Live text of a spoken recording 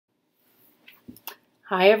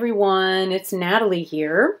Hi everyone, it's Natalie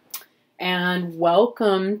here, and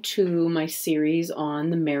welcome to my series on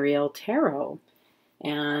the Mariel Tarot.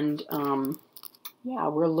 And yeah,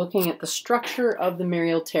 we're looking at the structure of the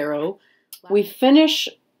Mariel Tarot. We finish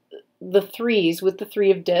the threes with the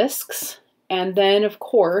Three of Discs, and then of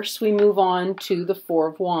course we move on to the Four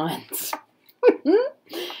of Wands,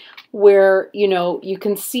 where you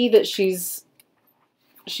can see that she's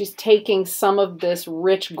taking some of this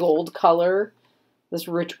rich gold color, this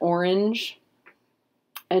rich orange,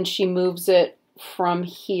 and she moves it from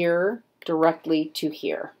here directly to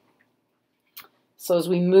here. So as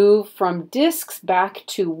we move from discs back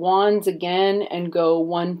to wands again and go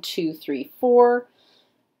 1, 2, 3, 4,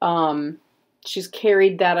 she's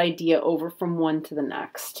carried that idea over from one to the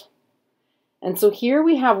next. And so here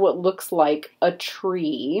we have what looks like a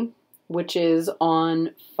tree, which is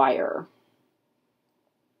on fire.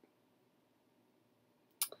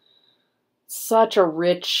 Such a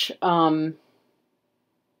rich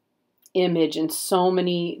image in so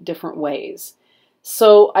many different ways.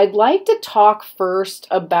 So I'd like to talk first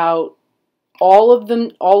about all of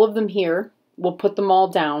them here. We'll put them all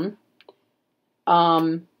down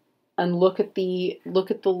and look at the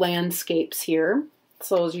landscapes here.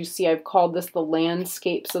 So as you see, I've called this the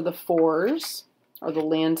landscapes of the fours, or the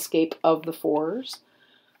landscape of the fours.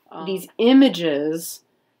 These images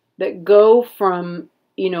that go from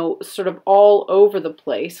sort of all over the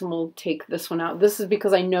place, and we'll take this one out. This is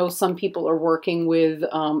because I know some people are working with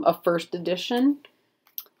a first edition.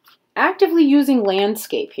 Actively using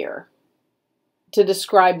landscape here to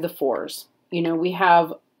describe the fours. We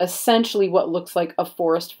have essentially what looks like a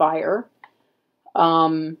forest fire.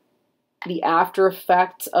 The after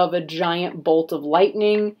effects of a giant bolt of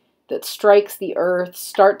lightning that strikes the earth,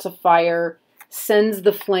 starts a fire, sends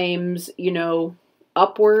the flames,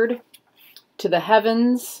 upward to the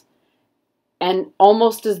heavens, and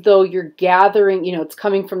almost as though you're gathering, it's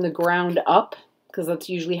coming from the ground up, because that's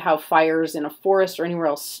usually how fires in a forest or anywhere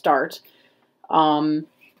else start. And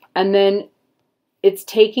then it's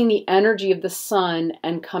taking the energy of the sun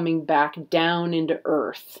and coming back down into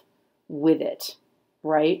earth with it,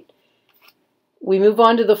 right? We move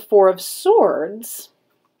on to the Four of Swords,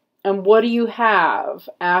 and what do you have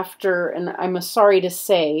after, and I'm sorry to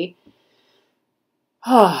say,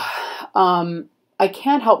 I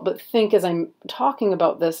can't help but think as I'm talking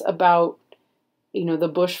about this about,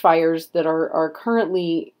 the bushfires that are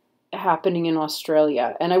currently happening in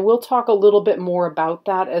Australia. And I will talk a little bit more about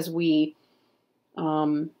that as we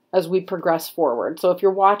progress forward. So if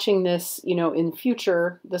you're watching this, in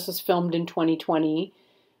future, this was filmed in 2020,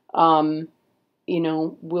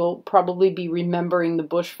 we'll probably be remembering the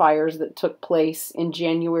bushfires that took place in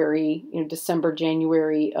January, December,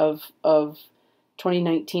 January of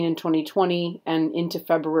 2019 and 2020, and into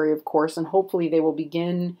February, of course, and hopefully they will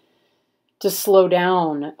begin to slow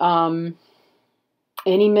down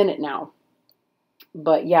any minute now.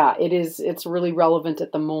 But yeah, it's really relevant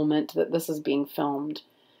at the moment that this is being filmed.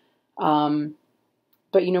 But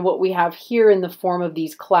what we have here in the form of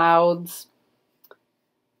these clouds,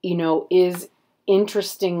 is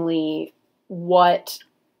interestingly what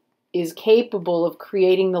is capable of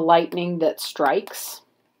creating the lightning that strikes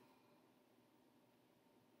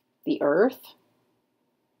the earth.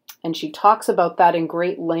 And she talks about that in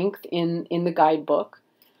great length in the guidebook.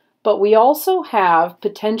 But we also have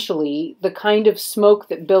potentially the kind of smoke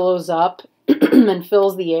that billows up and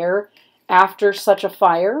fills the air after such a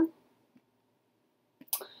fire.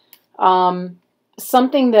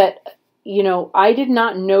 Something that, I did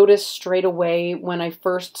not notice straight away when I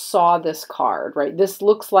first saw this card, right? This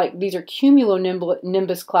looks like these are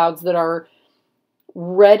cumulonimbus clouds that are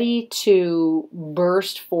ready to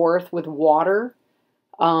burst forth with water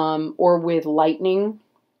or with lightning,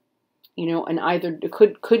 and either it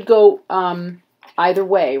could go either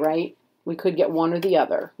way, right? We could get one or the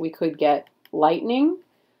other. We could get lightning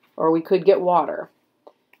or we could get water.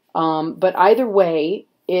 But either way,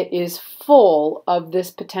 it is full of this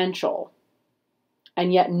potential,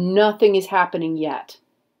 and yet nothing is happening yet.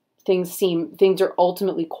 Things are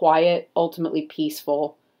ultimately quiet, ultimately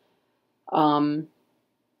peaceful.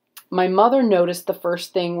 My mother noticed the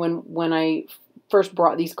first thing when I first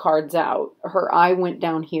brought these cards out. Her eye went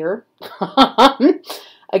down here.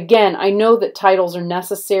 Again, I know that titles are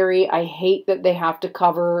necessary. I hate that they have to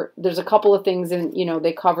cover. There's a couple of things in,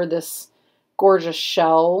 they cover this gorgeous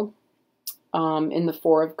shell in the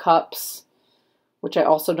Four of Cups, which I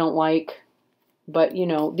also don't like. But,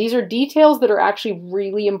 these are details that are actually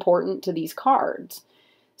really important to these cards.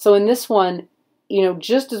 So in this one,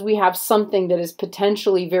 just as we have something that is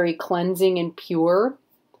potentially very cleansing and pure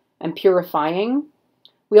and purifying,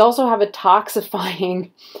 We also have a toxifying,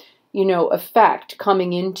 effect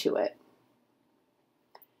coming into it.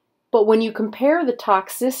 But when you compare the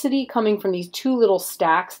toxicity coming from these two little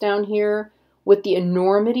stacks down here with the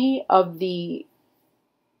enormity of the,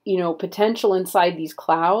 potential inside these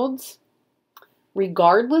clouds,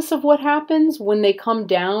 regardless of what happens, when they come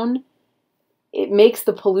down, it makes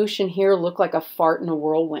the pollution here look like a fart in a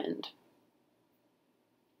whirlwind.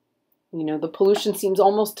 The pollution seems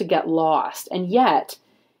almost to get lost, and yet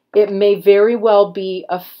it may very well be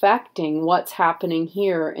affecting what's happening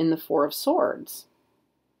here in the Four of Swords.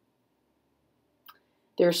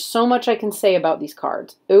 There's so much I can say about these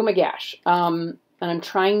cards. Oh my gosh. And I'm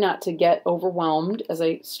trying not to get overwhelmed as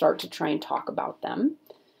I start to try and talk about them.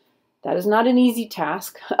 That is not an easy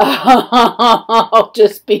task. I'll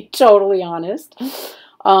just be totally honest.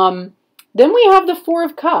 Then we have the Four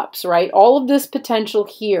of Cups, right? All of this potential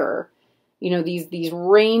here, these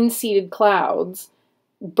rain-seeded clouds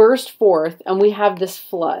burst forth, and we have this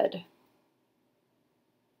flood.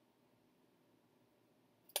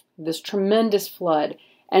 This tremendous flood.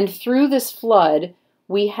 And through this flood,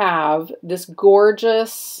 we have this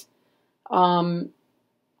gorgeous conch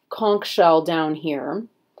shell down here.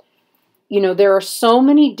 There are so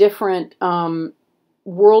many different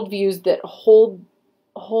worldviews that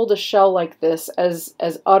hold a shell like this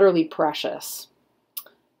as utterly precious.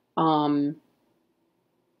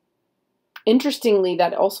 Interestingly,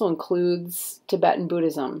 that also includes Tibetan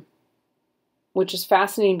Buddhism, which is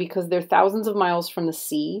fascinating because they're thousands of miles from the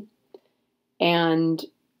sea and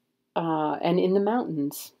in the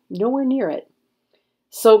mountains, nowhere near it.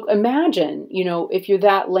 So imagine, if you're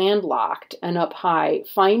that landlocked and up high,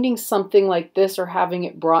 finding something like this or having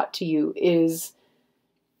it brought to you it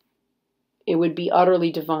would be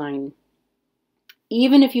utterly divine.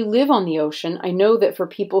 Even if you live on the ocean, I know that for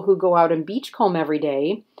people who go out and beachcomb every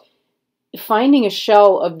day, finding a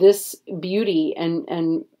shell of this beauty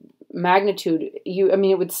and magnitude,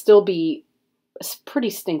 it would still be pretty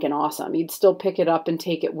stinking awesome. You'd still pick it up and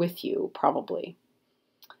take it with you, probably.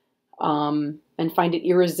 And find it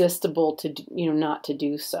irresistible to, not to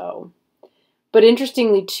do so. But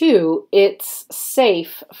interestingly, too, it's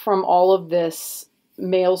safe from all of this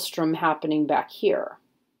maelstrom happening back here.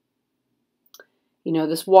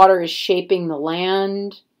 This water is shaping the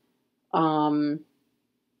land. And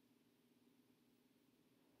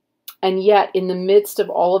yet, in the midst of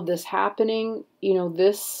all of this happening,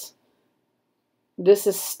 this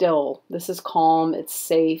is still. This is calm. It's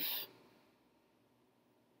safe.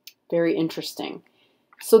 Very interesting.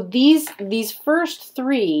 So these first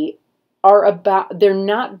three they're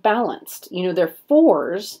not balanced. They're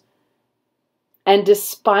fours. And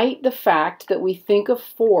despite the fact that we think of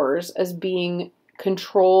fours as being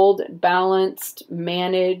controlled, balanced,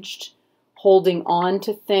 managed, holding on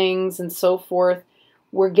to things and so forth,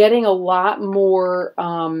 we're getting a lot more,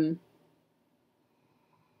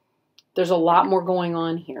 there's a lot more going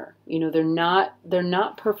on here. They're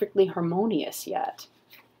not perfectly harmonious yet.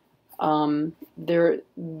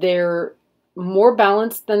 They're more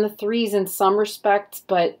balanced than the threes in some respects,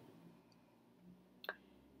 but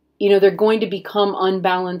they're going to become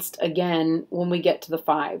unbalanced again when we get to the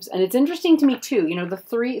fives. And it's interesting to me too, the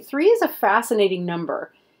three is a fascinating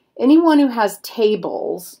number. Anyone who has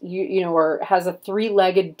tables, or has a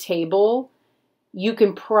three-legged table, you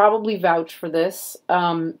can probably vouch for this.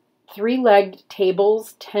 Three-legged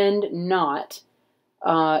tables tend not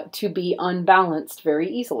to be unbalanced very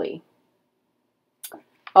easily.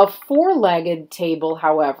 A four-legged table,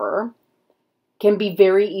 however, can be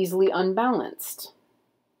very easily unbalanced.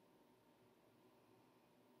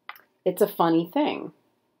 It's a funny thing.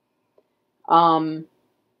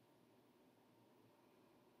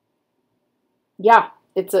 Yeah,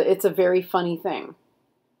 it's a very funny thing.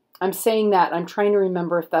 I'm saying that, I'm trying to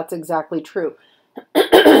remember if that's exactly true.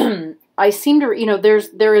 I seem to,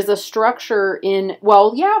 there is a structure in,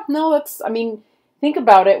 well, yeah, no, think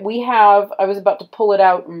about it. I was about to pull it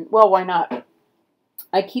out, and, well, why not?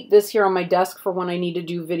 I keep this here on my desk for when I need to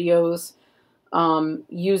do videos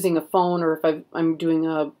using a phone, or if I'm doing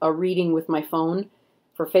a reading with my phone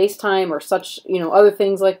for FaceTime or such, other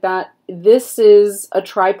things like that. This is a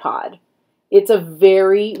tripod. It's a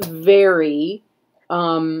very, very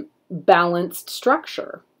balanced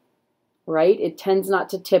structure, right? It tends not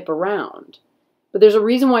to tip around. But there's a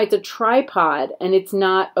reason why it's a tripod and it's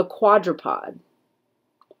not a quadrupod.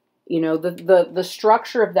 The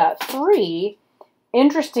structure of that three,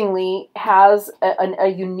 interestingly, has a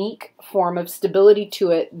unique form of stability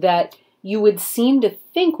to it that you would seem to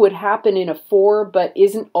think would happen in a four, but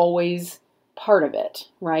isn't always part of it,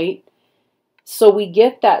 right? So we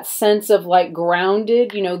get that sense of like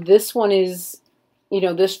grounded, this one is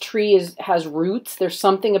this tree has roots. There's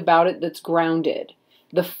something about it that's grounded.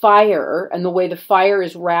 The fire and the way the fire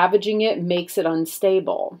is ravaging it makes it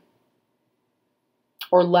unstable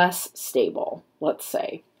or less stable, let's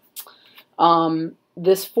say.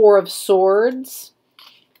 This Four of Swords,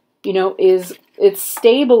 it's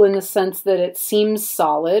stable in the sense that it seems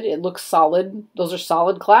solid. It looks solid. Those are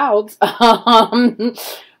solid clouds,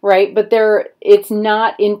 right? But it's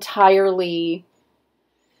not entirely,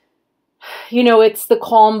 it's the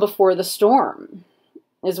calm before the storm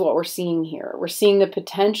is what we're seeing here. We're seeing the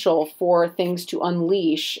potential for things to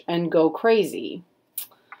unleash and go crazy,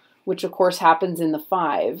 which of course happens in the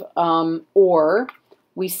 5. Or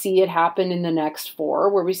we see it happen in the next 4,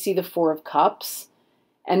 where we see the 4 of Cups.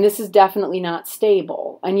 And this is definitely not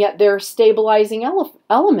stable. And yet there are stabilizing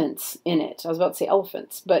elements in it. I was about to say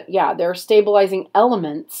elephants. But yeah, there are stabilizing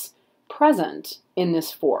elements present in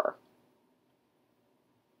this 4.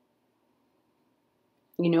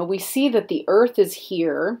 We see that the earth is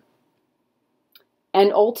here.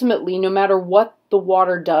 And ultimately, no matter what the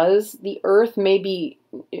water does, the earth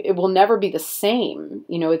it will never be the same.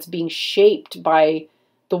 It's being shaped by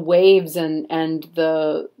the waves and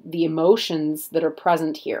the emotions that are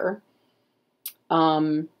present here.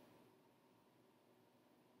 But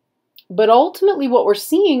ultimately what we're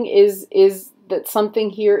seeing is that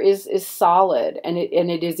something here is solid and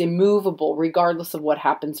it is immovable regardless of what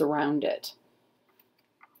happens around it.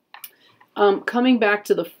 Coming back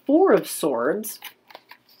to the Four of Swords,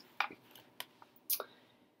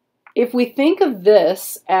 if we think of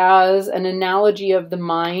this as an analogy of the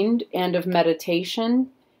mind and of meditation,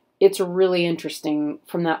 it's really interesting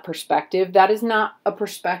from that perspective. That is not a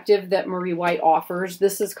perspective that Marie White offers.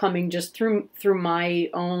 This is coming just through my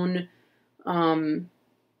own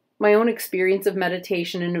experience of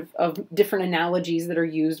meditation and of different analogies that are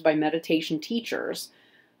used by meditation teachers.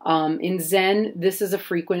 In Zen, this is a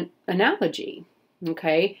frequent analogy,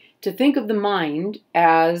 okay? To think of the mind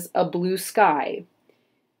as a blue sky.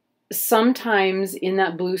 Sometimes in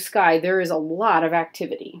that blue sky, there is a lot of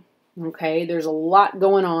activity, okay? There's a lot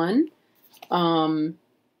going on, and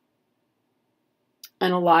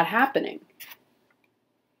a lot happening.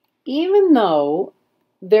 Even though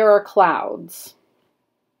there are clouds,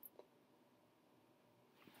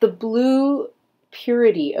 the blue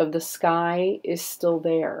purity of the sky is still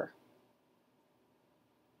there.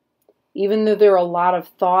 Even though there are a lot of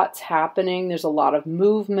thoughts happening, there's a lot of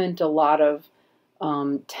movement, a lot of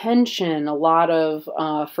tension, a lot of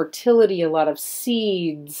fertility, a lot of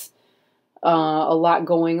seeds, a lot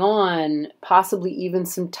going on, possibly even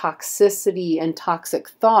some toxicity and toxic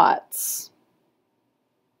thoughts.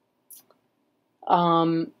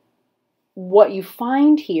 What you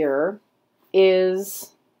find here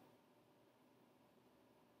is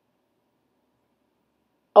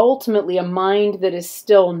ultimately a mind that is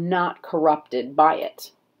still not corrupted by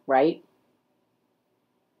it, right?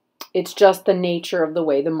 It's just the nature of the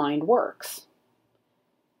way the mind works.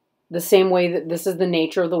 The same way that this is the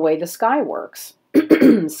nature of the way the sky works.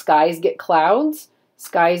 Skies get clouds,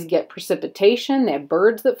 skies get precipitation, they have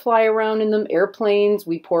birds that fly around in them, airplanes,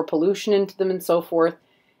 we pour pollution into them and so forth.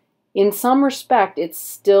 In some respect, it's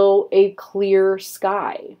still a clear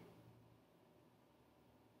sky.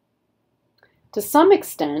 To some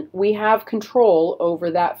extent, we have control over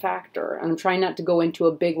that factor. And I'm trying not to go into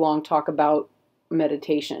a big, long talk about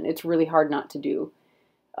meditation. It's really hard not to do.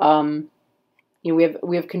 We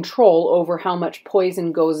have control over how much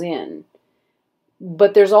poison goes in.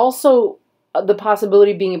 But there's also the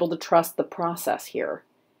possibility of being able to trust the process here.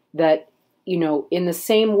 That, in the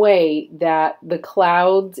same way that the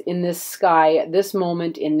clouds in this sky at this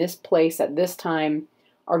moment, in this place, at this time,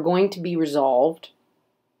 are going to be resolved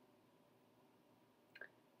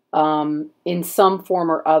in some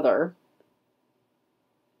form or other,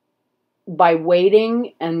 by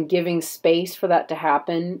waiting and giving space for that to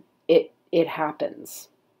happen, it happens.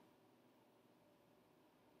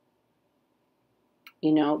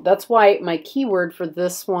 That's why my keyword for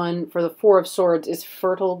this one, for the Four of Swords, is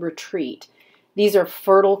fertile retreat. These are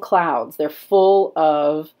fertile clouds. They're full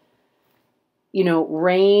of,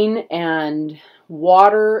 rain and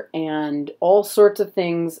water and all sorts of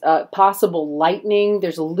things, possible lightning.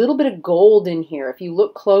 There's a little bit of gold in here. If you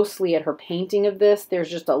look closely at her painting of this, there's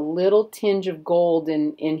just a little tinge of gold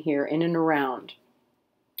in here, in and around.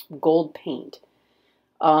 Gold paint.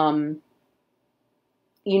 It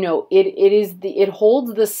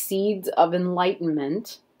holds the seeds of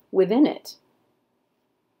enlightenment within it.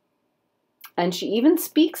 And she even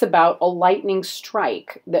speaks about a lightning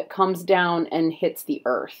strike that comes down and hits the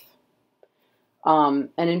earth. And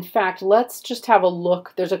in fact, let's just have a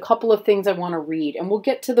look. There's a couple of things I want to read, and we'll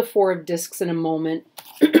get to the Four of Discs in a moment.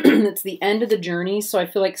 It's the end of the journey, so I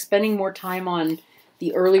feel like spending more time on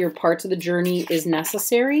the earlier parts of the journey is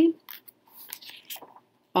necessary.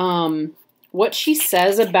 What she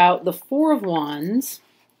says about the Four of Wands,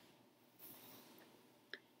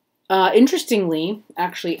 interestingly,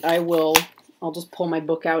 actually, I'll just pull my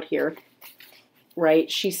book out here.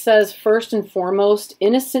 Right? She says, first and foremost,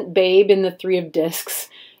 innocent babe in the Three of Discs,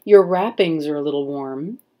 your wrappings are a little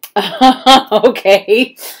warm.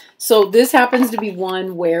 Okay. So this happens to be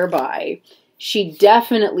one whereby she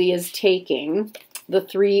definitely is taking the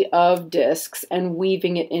Three of Discs and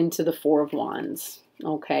weaving it into the Four of Wands.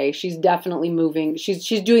 Okay. She's definitely moving.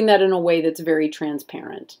 She's doing that in a way that's very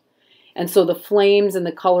transparent. And so the flames and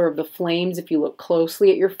the color of the flames, if you look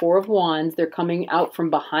closely at your Four of Wands, they're coming out from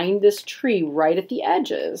behind this tree right at the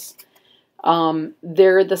edges.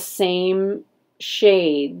 They're the same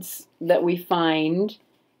shades that we find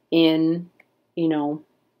in, in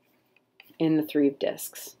the Three of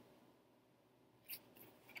Discs.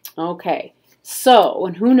 Okay, so,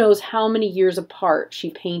 and who knows how many years apart she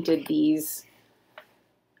painted these.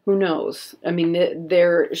 Who knows? I mean,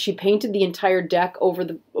 she painted the entire deck over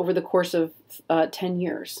the course of 10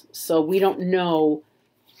 years. So we don't know,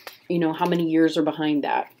 how many years are behind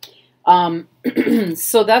that.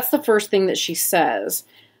 So that's the first thing that she says.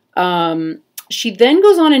 She then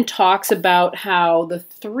goes on and talks about how the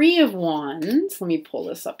Three of Wands, let me pull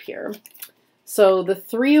this up here. So the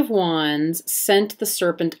Three of Wands sent the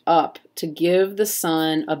serpent up to give the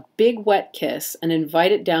sun a big wet kiss and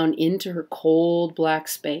invite it down into her cold black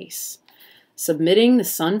space. Submitting, the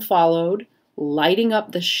sun followed, lighting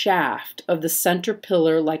up the shaft of the center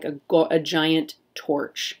pillar like a giant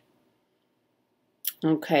torch.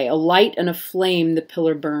 Okay, a light and a flame the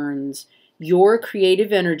pillar burns. Your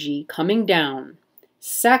creative energy coming down,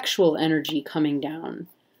 sexual energy coming down.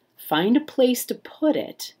 Find a place to put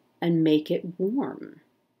it and make it warm.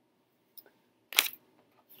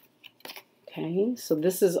 Okay, so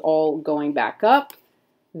this is all going back up.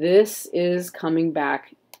 This is coming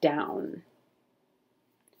back down.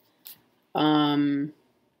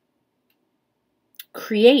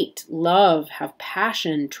 Create, love, have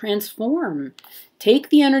passion, transform. Take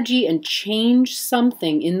the energy and change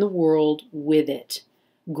something in the world with it.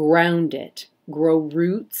 Ground it, grow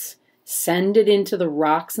roots, send it into the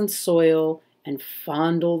rocks and soil, and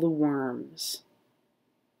fondle the worms.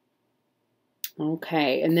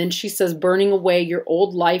 Okay, and then she says, burning away your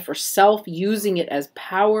old life or self, using it as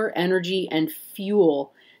power, energy, and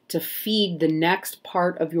fuel to feed the next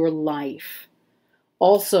part of your life.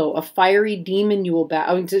 Also, a fiery demon you will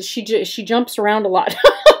battle. I mean, she jumps around a lot.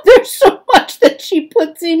 There's so much that she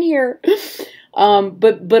puts in here.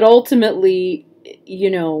 But ultimately,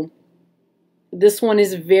 this one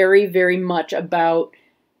is very, very much about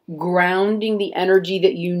grounding the energy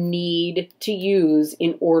that you need to use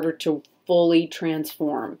in order to fully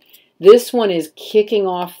transform. This one is kicking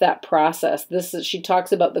off that process. She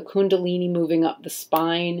talks about the kundalini moving up the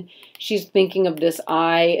spine. She's thinking of this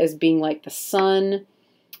eye as being like the sun.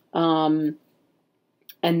 And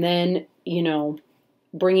then,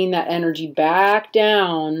 bringing that energy back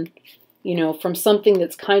down, from something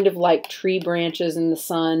that's kind of like tree branches in the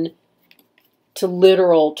sun to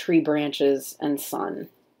literal tree branches and sun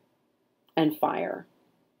and fire.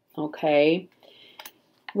 Okay.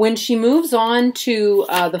 When she moves on to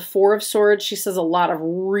the Four of Swords, she says a lot of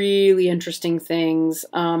really interesting things.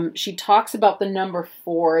 She talks about the number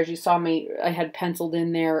 4, as you saw me, I had penciled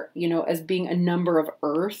in there, as being a number of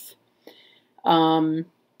earth. And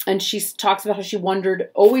she talks about how she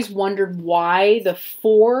always wondered why the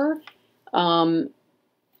 4,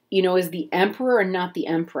 is the emperor and not the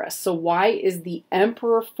empress. So why is the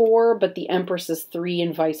emperor 4, but the empress is 3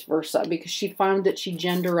 and vice versa? Because she found that she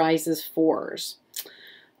genderizes 4s.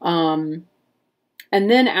 And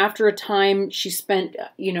then after a time she spent,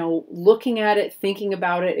 looking at it, thinking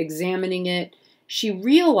about it, examining it, she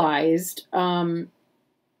realized, that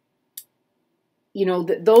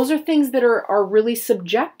those are things that are really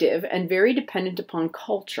subjective and very dependent upon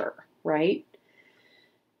culture, right?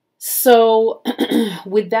 So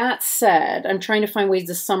with that said, I'm trying to find ways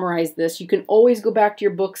to summarize this. You can always go back to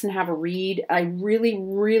your books and have a read. I really,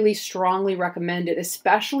 really strongly recommend it,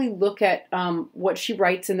 especially look at what she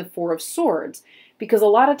writes in the Four of Swords, because a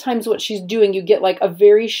lot of times what she's doing, you get like a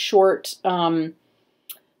very short one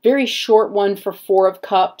for Four of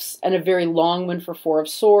Cups and a very long one for Four of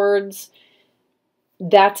Swords.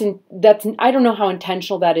 That's I don't know how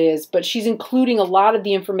intentional that is, but she's including a lot of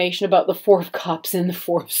the information about the Four of Cups in the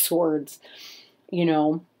Four of Swords,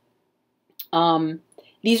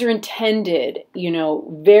 these are intended,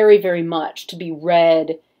 very, very much to be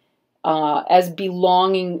read as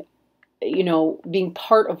belonging, being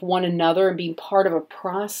part of one another and being part of a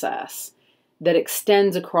process that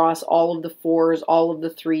extends across all of the fours, all of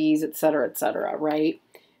the threes, et cetera, right?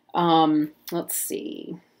 Let's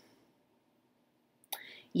see.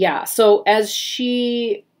 Yeah, so as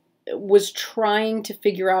she was trying to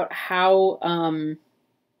figure out how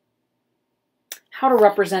to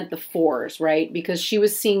represent the fours, right? Because she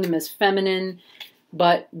was seeing them as feminine,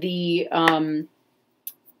 but the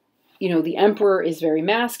the Emperor is very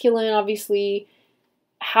masculine, obviously.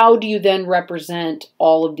 How do you then represent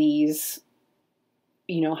all of these,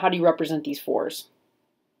 how do you represent these fours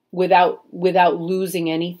without losing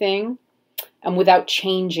anything and without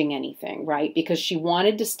changing anything, right? Because she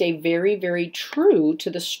wanted to stay very, very true to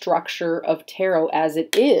the structure of tarot as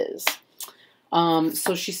it is.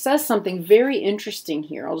 So she says something very interesting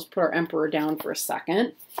here. I'll just put our Emperor down for a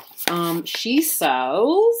second. She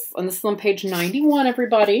says, and this is on page 91,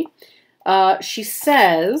 everybody. She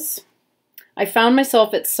says, I found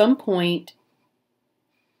myself at some point,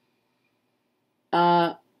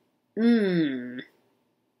 let's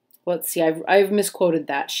see, I've misquoted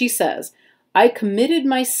that. She says, I committed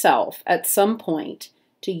myself at some point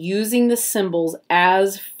to using the symbols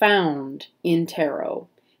as found in tarot,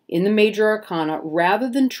 in the major arcana, rather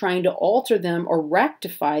than trying to alter them or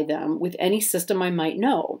rectify them with any system I might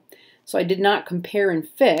know. So I did not compare and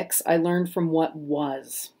fix. I learned from what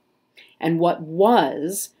was. And what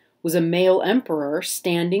was a male emperor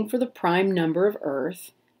standing for the prime number of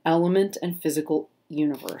earth, element, and physical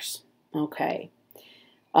universe. Okay.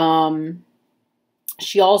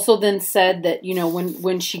 She also then said that,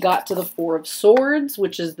 when she got to the Four of Swords,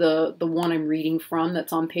 which is the one I'm reading from,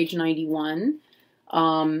 that's on page 91,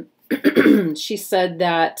 she says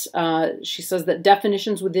that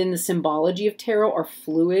definitions within the symbology of tarot are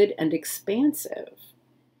fluid and expansive.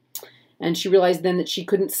 And she realized then that she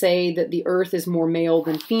couldn't say that the earth is more male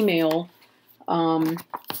than female.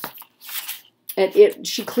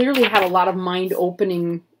 She clearly had a lot of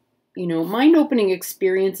mind-opening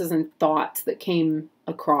experiences and thoughts that came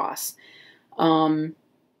across.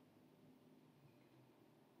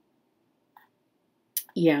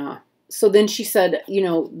 Yeah. So then she said,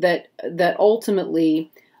 that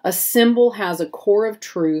ultimately a symbol has a core of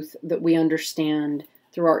truth that we understand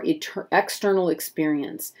through our external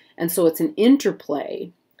experience. And so it's an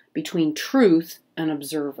interplay between truth and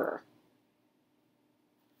observer.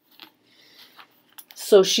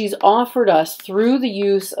 So she's offered us, through the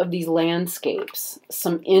use of these landscapes,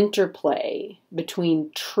 some interplay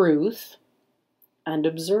between truth and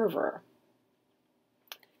observer.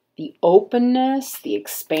 The openness, the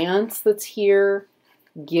expanse that's here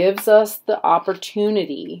gives us the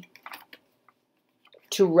opportunity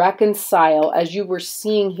to reconcile, as you were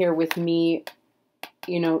seeing here with me,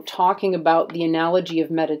 talking about the analogy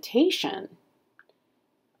of meditation.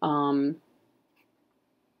 Or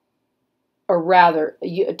rather,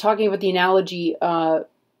 talking about the analogy of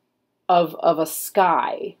a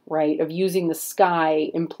sky, right? Of using the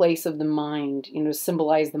sky in place of the mind, to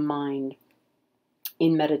symbolize the mind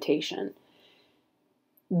in meditation.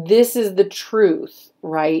 This is the truth,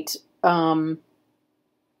 right? And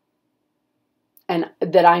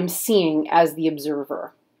that I'm seeing as the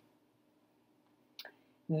observer.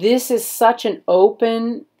 This is such an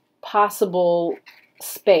open, possible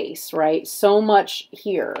space, right? So much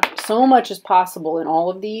here. So much is possible in all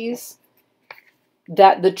of these,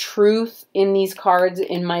 that the truth in these cards,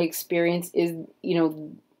 in my experience, is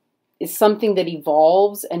something that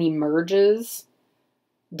evolves and emerges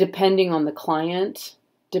depending on the client,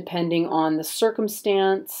 depending on the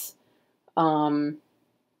circumstance, and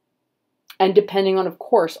depending on, of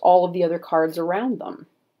course, all of the other cards around them.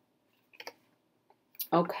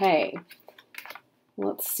 Okay.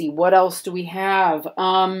 Let's see, what else do we have?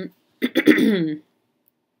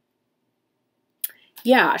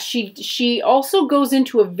 Yeah, she also goes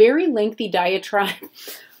into a very lengthy diatribe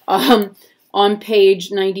on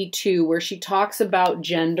page 92, where she talks about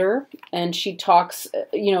gender, and she talks,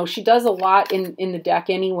 she does a lot in the deck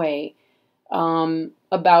anyway,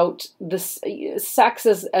 about this sex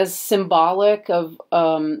as symbolic of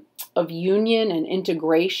union and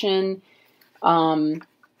integration.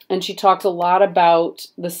 And she talks a lot about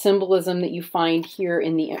the symbolism that you find here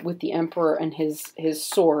with the Emperor and his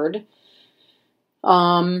sword.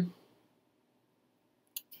 And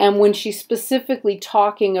when she's specifically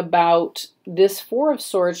talking about this Four of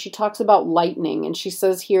Swords, she talks about lightning. And she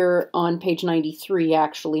says here on page 93,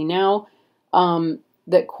 actually now,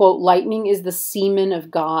 that, quote, lightning is the semen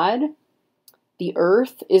of God. The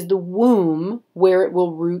earth is the womb where it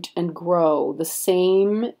will root and grow. The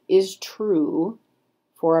same is true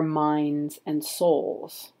for our minds and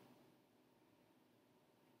souls.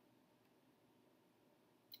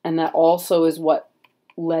 And that also is what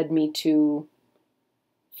led me to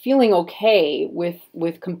feeling okay with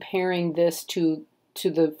comparing this to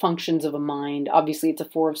the functions of a mind. Obviously, it's a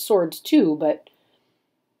Four of Swords too, but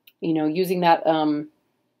you know, using that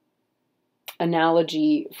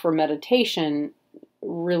analogy for meditation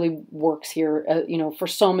really works here, you know, for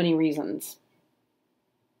so many reasons.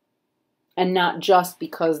 And not just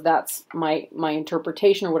because that's my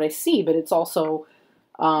interpretation or what I see, but it's also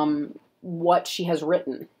what she has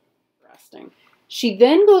written. Interesting. She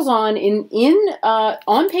then goes on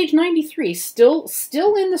on page 93, still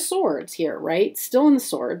in the swords here, right? Still in the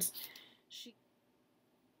swords.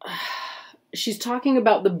 She's talking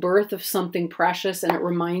about the birth of something precious, and it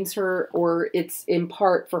reminds her, or it's in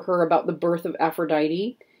part for her, about the birth of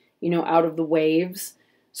Aphrodite, you know, out of the waves.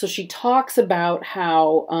 So she talks about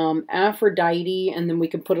how Aphrodite, and then we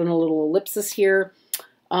can put in a little ellipsis here,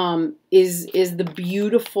 is the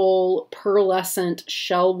beautiful pearlescent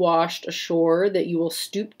shell washed ashore that you will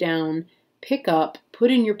stoop down, pick up,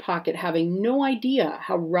 put in your pocket, having no idea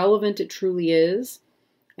how relevant it truly is,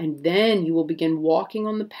 and then you will begin walking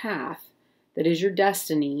on the path that is your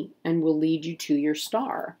destiny and will lead you to your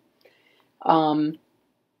star. And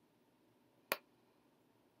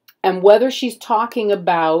whether she's talking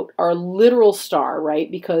about our literal star,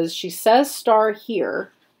 right? Because she says star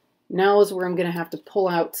here. Now is where I'm going to have to pull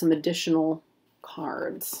out some additional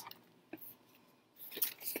cards.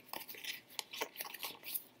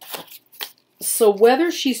 So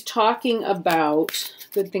whether she's talking about,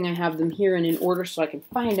 good thing I have them here and in order so I can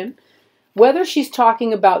find them. Whether she's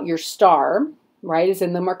talking about your star, right, is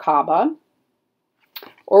in the Merkaba,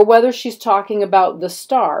 or whether she's talking about the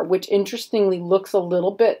star, which interestingly looks a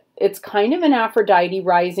little bit, it's kind of an Aphrodite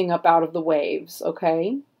rising up out of the waves,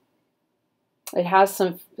 okay? It has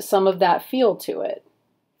some of that feel to it.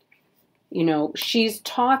 You know, she's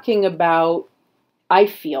talking about, I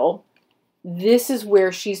feel, this is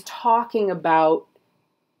where she's talking about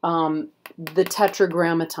the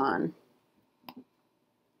tetragrammaton.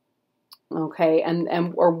 Okay,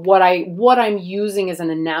 or what I'm using as an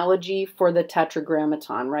analogy for the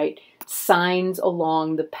tetragrammaton, right? Signs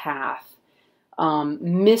along the path,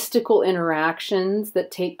 mystical interactions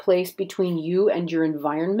that take place between you and your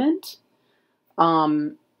environment.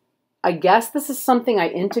 I guess this is something I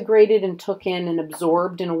integrated and took in and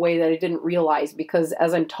absorbed in a way that I didn't realize, because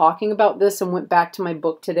as I'm talking about this and went back to my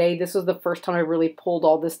book today, this was the first time I really pulled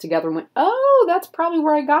all this together and went, oh, that's probably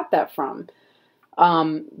where I got that from.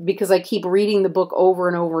 Because I keep reading the book over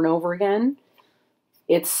and over and over again.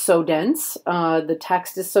 It's so dense. The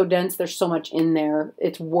text is so dense. There's so much in there.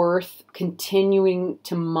 It's worth continuing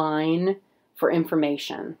to mine for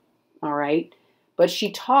information. All right. But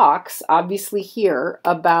she talks, obviously here,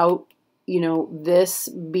 about, you know, this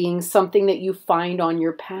being something that you find on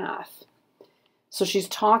your path. So she's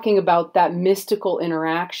talking about that mystical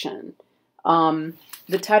interaction.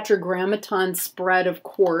 The tetragrammaton spread, of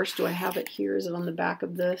course, do I have it here? Is it on the back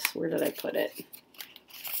of this? Where did I put it?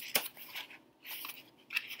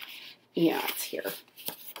 Yeah, it's here.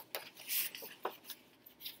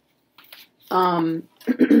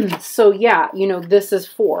 So yeah, you know, this is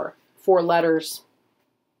four letters.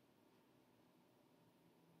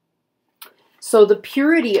 So the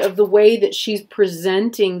purity of the way that she's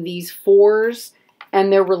presenting these fours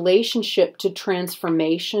and their relationship to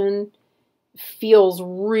transformation feels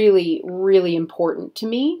really, really important to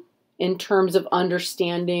me in terms of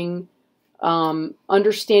understanding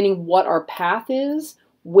what our path is,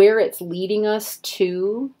 where it's leading us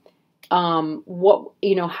to, what,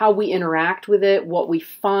 you know, how we interact with it, what we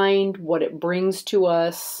find, what it brings to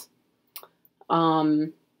us,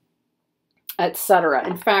 etc.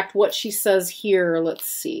 In fact, what she says here, let's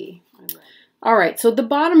see. All right, so at the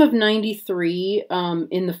bottom of 93,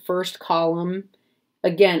 in the first column,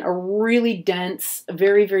 again, a really dense,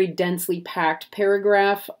 very, very densely packed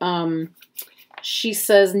paragraph. She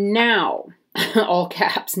says, now, all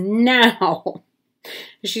caps, now.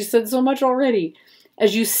 She said so much already.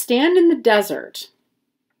 As you stand in the desert,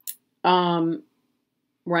 right,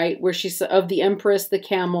 where she said, of the Empress, the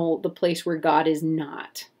camel, the place where God is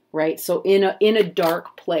not, right? So in a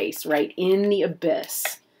dark place, right, in the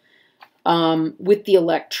abyss. With the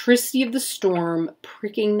electricity of the storm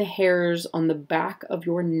pricking the hairs on the back of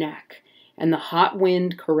your neck and the hot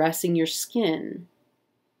wind caressing your skin.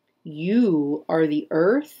 You are the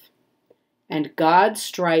earth, and God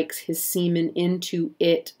strikes his semen into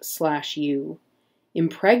it/you,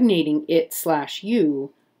 impregnating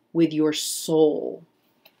it/you with your soul,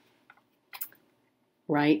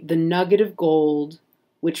 right? The nugget of gold,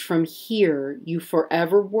 which from here you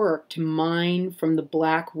forever work to mine from the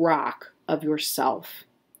black rock of yourself.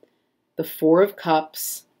 The Four of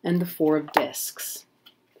Cups and the Four of Discs.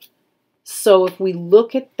 So if we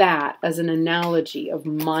look at that as an analogy of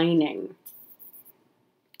mining,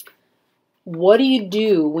 what do you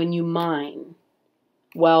do when you mine?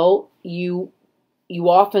 Well, you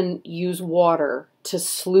often use water to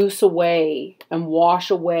sluice away and wash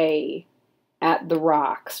away at the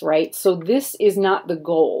rocks, right? So this is not the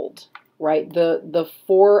gold, right? The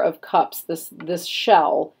Four of Cups, this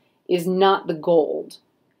shell is not the gold.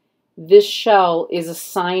 This shell is a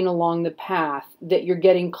sign along the path that you're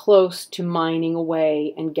getting close to mining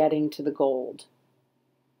away and getting to the gold.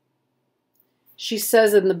 She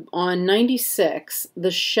says on 96, the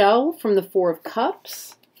shell from the Four of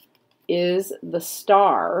Cups is the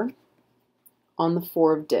star on the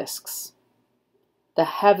Four of Discs. The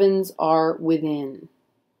heavens are within.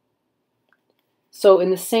 So in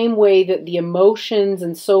the same way that the emotions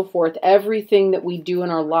and so forth, everything that we do in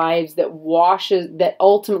our lives that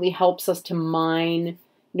ultimately helps us to mine,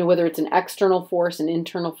 whether it's an external force, an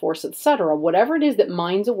internal force, etc., whatever it is that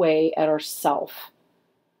mines away at ourself,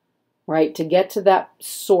 right? To get to that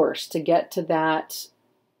source, to get to that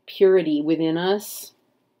purity within us,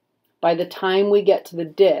 by the time we get to the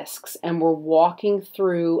discs and we're walking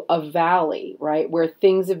through a valley, right, where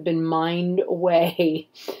things have been mined away,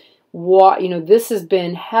 this has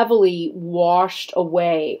been heavily washed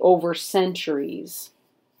away over centuries,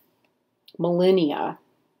 millennia,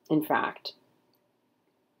 in fact.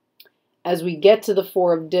 As we get to the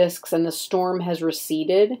Four of Discs and the storm has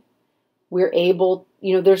receded, we're able,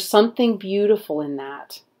 there's something beautiful in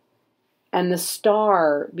that. And the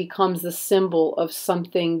star becomes the symbol of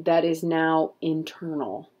something that is now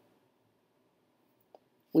internal.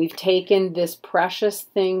 We've taken this precious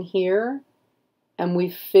thing here and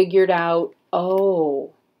we've figured out,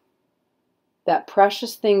 oh, that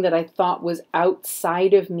precious thing that I thought was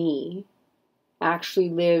outside of me actually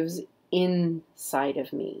lives inside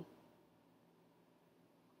of me.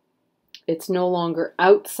 It's no longer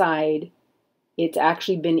outside, it's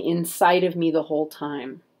actually been inside of me the whole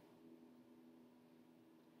time.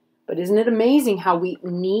 But isn't it amazing how we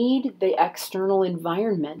need the external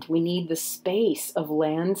environment? We need the space of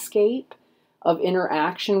landscape, of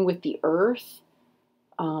interaction with the earth,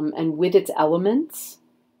 and with its elements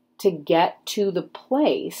to get to the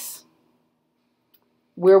place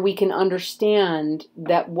where we can understand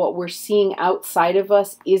that what we're seeing outside of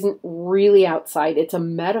us isn't really outside. It's a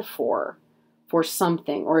metaphor for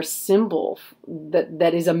something, or a symbol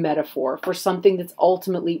that is a metaphor for something that's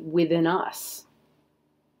ultimately within us.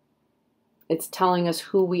 It's telling us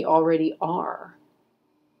who we already are.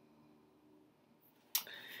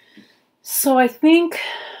 So I think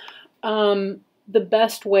the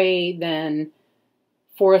best way then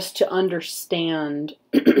for us to understand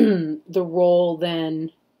the role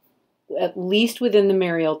then, at least within the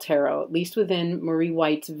Mariel Tarot, at least within Marie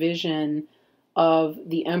White's vision of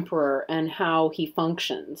the Emperor and how he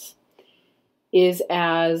functions, is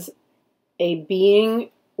as a being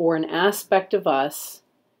or an aspect of us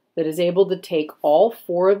that is able to take all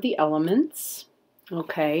four of the elements,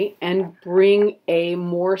 okay, and bring a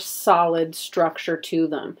more solid structure to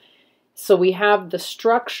them. So we have the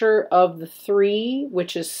structure of the three,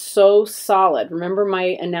 which is so solid. Remember my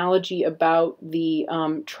analogy about the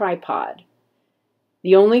tripod.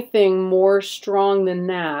 The only thing more strong than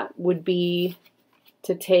that would be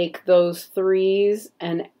to take those threes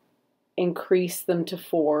and increase them to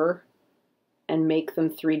four and make them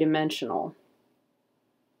three-dimensional.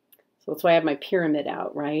 So that's why I have my pyramid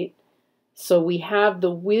out, right? So we have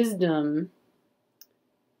the wisdom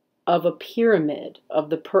of a pyramid,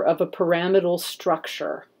 of a pyramidal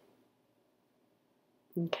structure,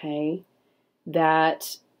 okay,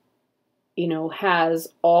 that, has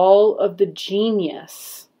all of the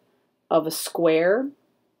genius of a square,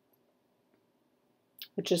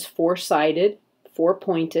 which is four-sided,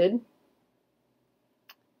 four-pointed,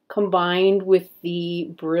 combined with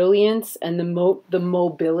the brilliance and the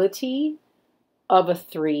mobility of a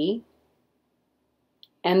three,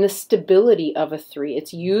 and the stability of a three.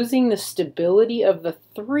 It's using the stability of the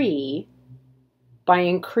three by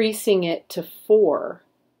increasing it to four.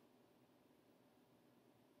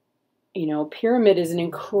 Pyramid is an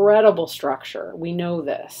incredible structure. We know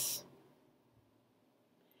this.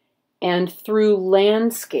 And through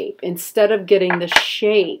landscape, instead of getting the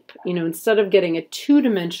shape, instead of getting a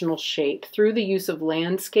two-dimensional shape, through the use of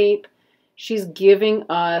landscape, she's giving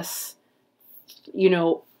us,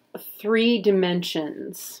 three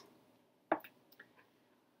dimensions.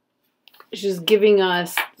 she's giving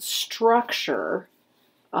us structure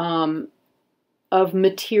of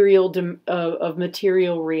material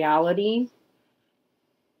reality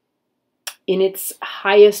in its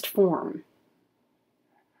highest form,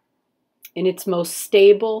 in its most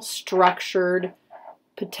stable, structured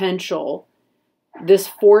potential. This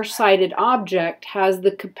four-sided object has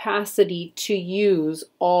the capacity to use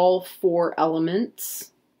all four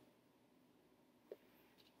elements.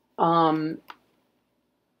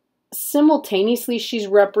 Simultaneously, she's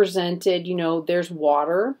represented, you know, there's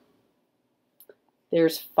water,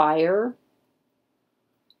 there's fire,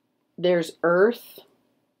 there's earth,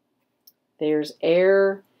 there's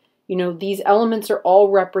air. You know, these elements are all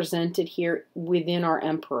represented here within our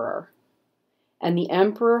emperor. And the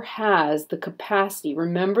emperor has the capacity.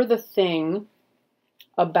 Remember the thing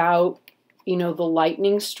about, you know, the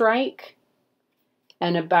lightning strike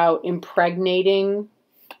and about impregnating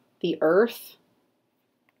the earth?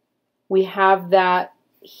 We have that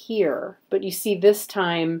here. But you see, this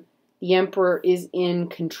time the emperor is in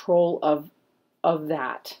control of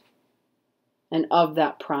that and of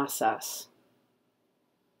that process.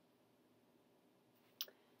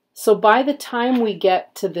 So by the time we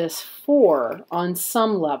get to this 4 on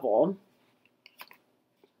some level,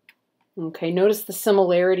 okay, notice the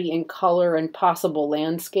similarity in color and possible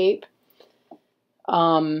landscape,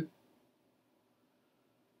 and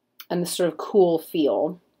the sort of cool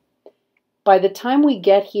feel. By the time we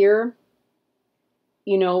get here,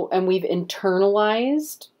 you know, and we've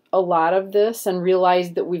internalized a lot of this and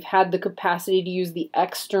realized that we've had the capacity to use the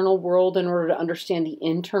external world in order to understand the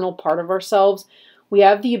internal part of ourselves, we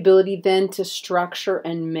have the ability then to structure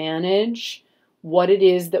and manage what it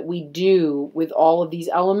is that we do with all of these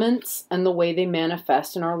elements and the way they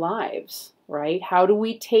manifest in our lives, right? How do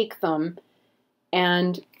we take them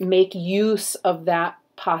and make use of that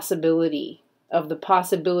possibility, of the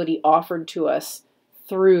possibility offered to us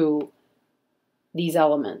through these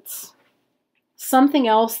elements? Something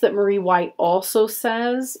else that Marie White also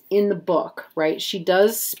says in the book, right? She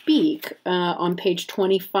does speak on page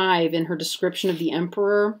 25 in her description of the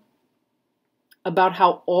emperor about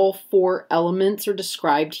how all 4 elements are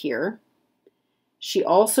described here. She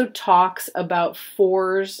also talks about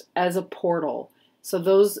 4s as a portal. So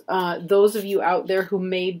those of you out there who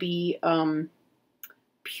may be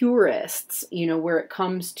purists, you know, where it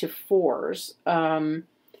comes to 4s,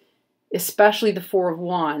 especially the 4 of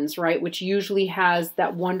Wands, right, which usually has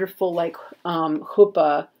that wonderful, like,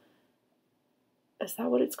 chuppah. Is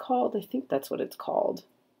that what it's called? I think that's what it's called.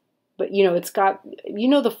 But, you know, it's got, you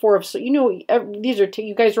know, the 4 of, so, you know, these are,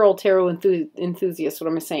 you guys are all tarot enthusiasts, what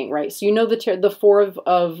am I saying, right? So you know the 4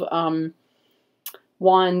 of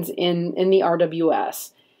Wands in the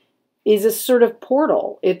RWS is a sort of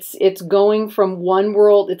portal. It's going from one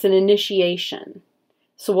world, it's an initiation.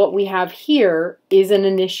 So what we have here is an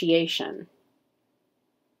initiation.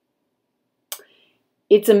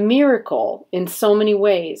 It's a miracle in so many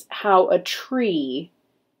ways how a tree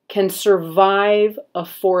can survive a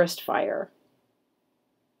forest fire.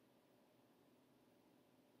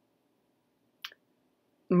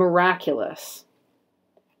 Miraculous.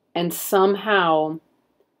 And somehow,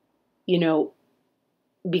 you know,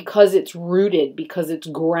 because it's rooted, because it's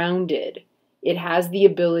grounded, it has the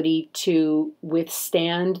ability to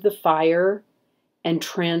withstand the fire and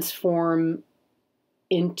transform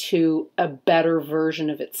into a better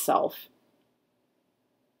version of itself.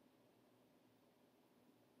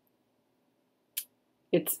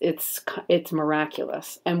 It's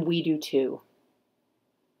miraculous, and we do too.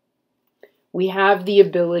 We have the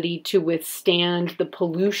ability to withstand the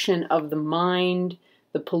pollution of the mind,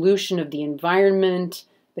 the pollution of the environment,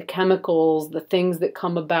 the chemicals, the things that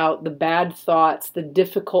come about, the bad thoughts, the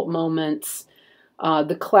difficult moments,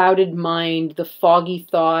 the clouded mind, the foggy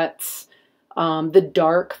thoughts, the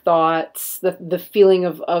dark thoughts, the feeling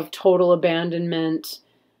of total abandonment,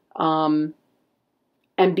 and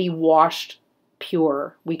be washed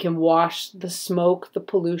pure. We can wash the smoke, the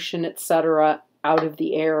pollution, etc. out of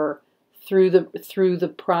the air through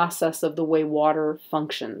the process of the way water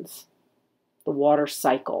functions, the water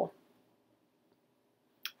cycle.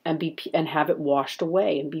 And have it washed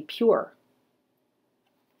away and be pure.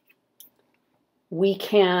 We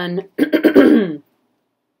can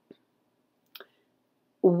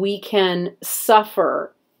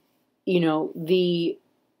suffer, you know, the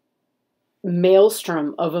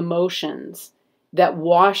maelstrom of emotions that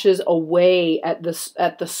washes away at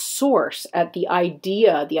the source, at the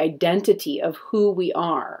idea, the identity of who we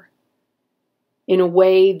are, in a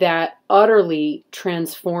way that utterly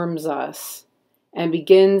transforms us. And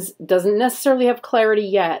doesn't necessarily have clarity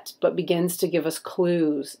yet, but begins to give us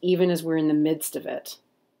clues, even as we're in the midst of it.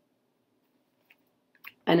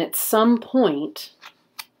 And at some point,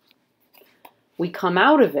 we come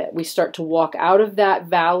out of it. We start to walk out of that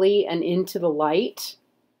valley and into the light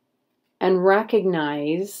and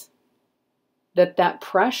recognize that that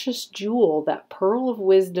precious jewel, that pearl of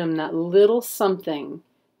wisdom, that little something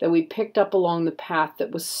that we picked up along the path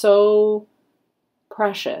that was so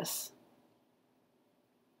precious,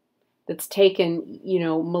 that's taken,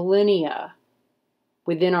 millennia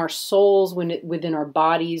within our souls, within our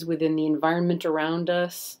bodies, within the environment around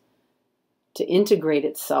us, to integrate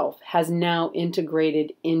itself, has now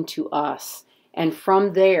integrated into us. And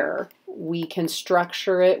from there, we can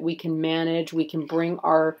structure it, we can manage, we can bring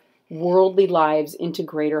our worldly lives into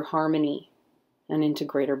greater harmony and into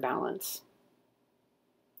greater balance.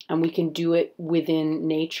 And we can do it within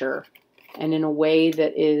nature and in a way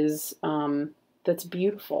that is that's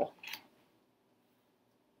beautiful.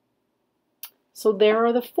 So there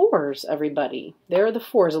are the 4s, everybody. There are the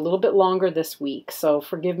 4s, a little bit longer this week, so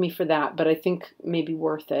forgive me for that, but I think maybe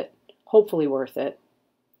worth it, hopefully worth it.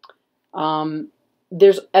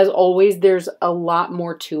 As always, there's a lot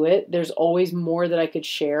more to it. There's always more that I could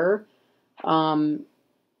share,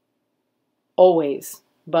 always.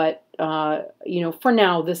 But, for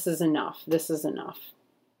now, this is enough. This is enough.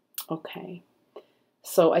 Okay.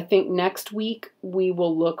 So I think next week we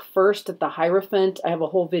will look first at the Hierophant. I have a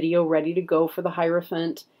whole video ready to go for the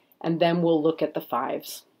Hierophant, and then we'll look at the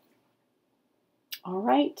 5s. All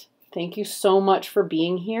right. Thank you so much for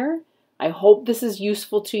being here. I hope this is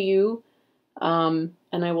useful to you, and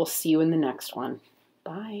I will see you in the next one.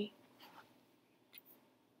 Bye.